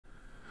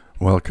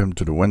Welcome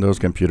to the Windows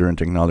Computer and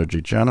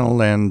Technology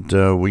channel, and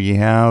we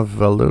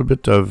have a little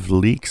bit of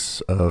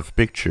leaks of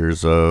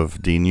pictures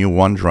of the new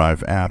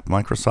OneDrive app.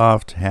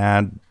 Microsoft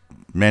had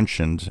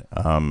mentioned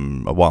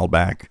a while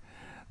back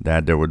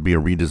that there would be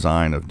a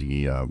redesign of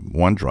the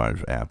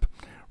OneDrive app.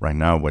 Right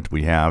now what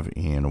we have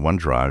in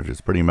OneDrive is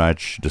pretty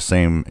much the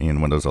same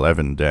in Windows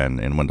 11 than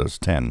in Windows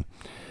 10.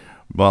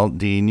 Well,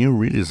 the new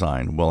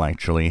redesign will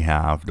actually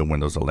have the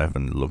Windows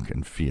 11 look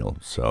and feel.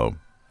 So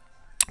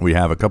we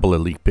have a couple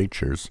of leaked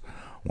pictures.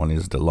 One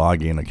is the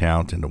login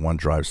account and the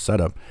OneDrive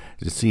setup.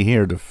 You see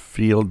here the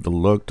feel, the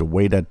look, the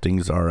way that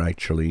things are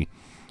actually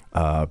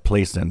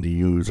placed in the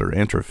user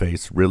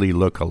interface really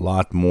look a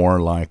lot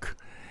more like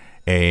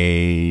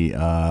a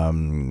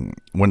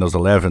Windows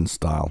 11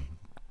 style.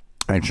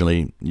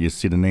 Actually, you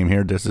see the name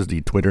here. This is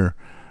the Twitter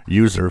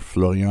user,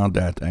 Florian,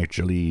 that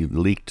actually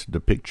leaked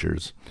the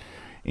pictures.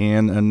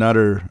 In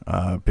another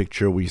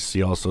picture, we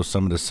see also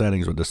some of the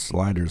settings with the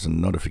sliders and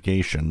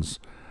notifications.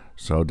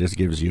 So this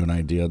gives you an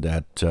idea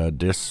that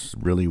this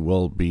really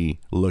will be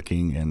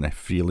looking and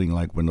feeling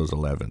like Windows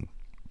 11.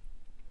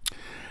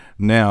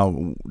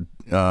 Now,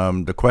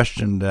 the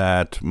question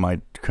that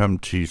might come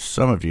to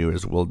some of you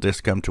is, will this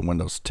come to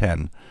Windows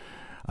 10?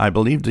 I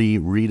believe the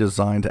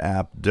redesigned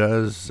app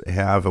does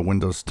have a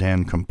Windows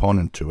 10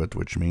 component to it,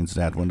 which means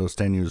that Windows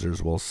 10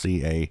 users will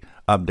see a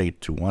update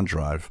to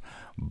OneDrive,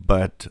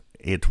 but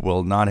it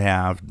will not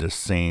have the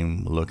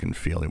same look and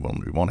feel. It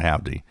won't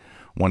have the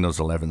Windows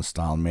 11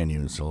 style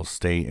menus. It'll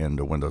stay in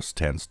the Windows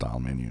 10 style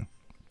menu.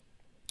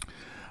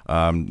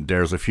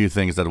 There's a few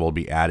things that will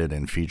be added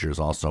in features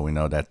also. We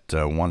know that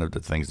one of the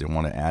things they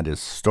want to add is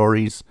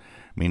stories,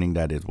 meaning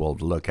that it will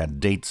look at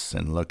dates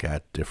and look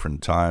at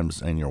different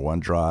times in your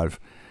OneDrive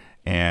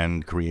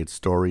and create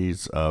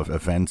stories of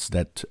events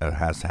that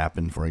has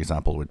happened, for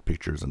example, with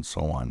pictures and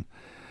so on.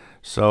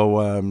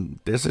 So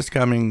this is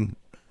coming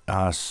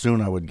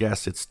soon, I would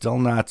guess. It's still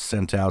not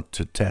sent out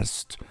to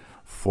test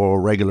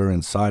for regular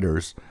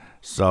insiders,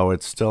 so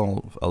it's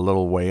still a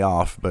little way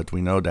off, but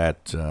we know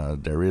that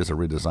there is a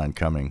redesign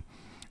coming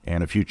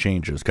and a few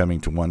changes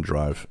coming to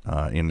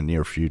OneDrive in the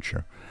near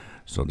future.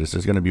 So this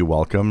is going to be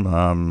welcome.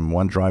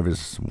 OneDrive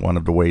is one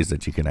of the ways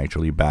that you can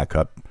actually back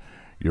up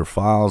your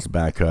files,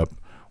 back up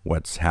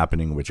what's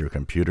happening with your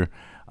computer.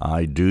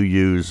 I do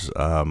use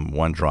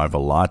OneDrive a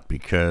lot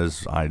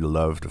because I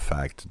love the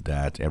fact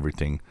that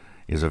everything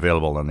is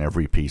available on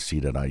every PC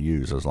that I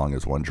use, as long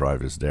as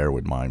OneDrive is there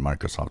with my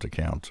Microsoft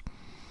account.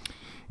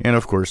 And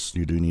of course,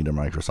 you do need a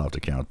Microsoft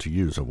account to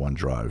use a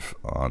OneDrive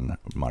on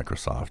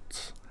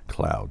Microsoft's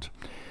cloud.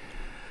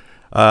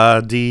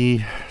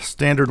 The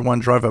standard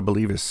OneDrive, I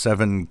believe, is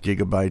 7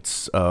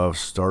 gigabytes of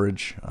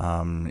storage.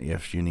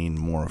 If you need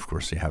more, of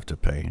course, you have to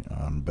pay.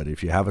 But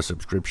if you have a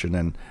subscription,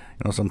 and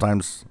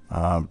sometimes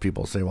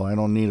people say, well, I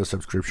don't need a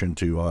subscription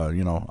to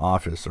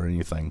Office or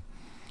anything.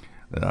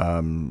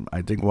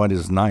 I think what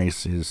is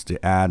nice is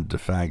to add the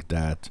fact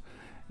that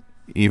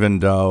even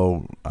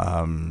though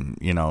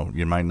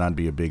you might not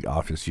be a big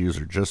Office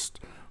user, just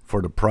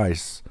for the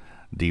price,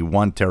 the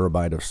 1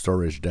 terabyte of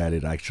storage that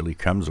it actually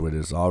comes with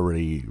is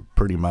already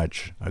pretty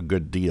much a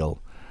good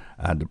deal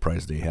at the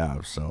price they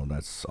have. So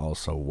that's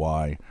also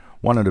why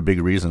one of the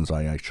big reasons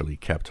I actually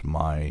kept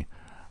my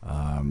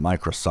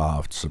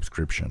Microsoft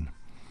subscription.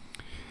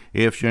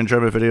 If you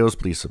enjoy my videos,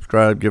 please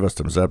subscribe, give us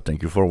thumbs up.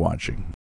 Thank you for watching.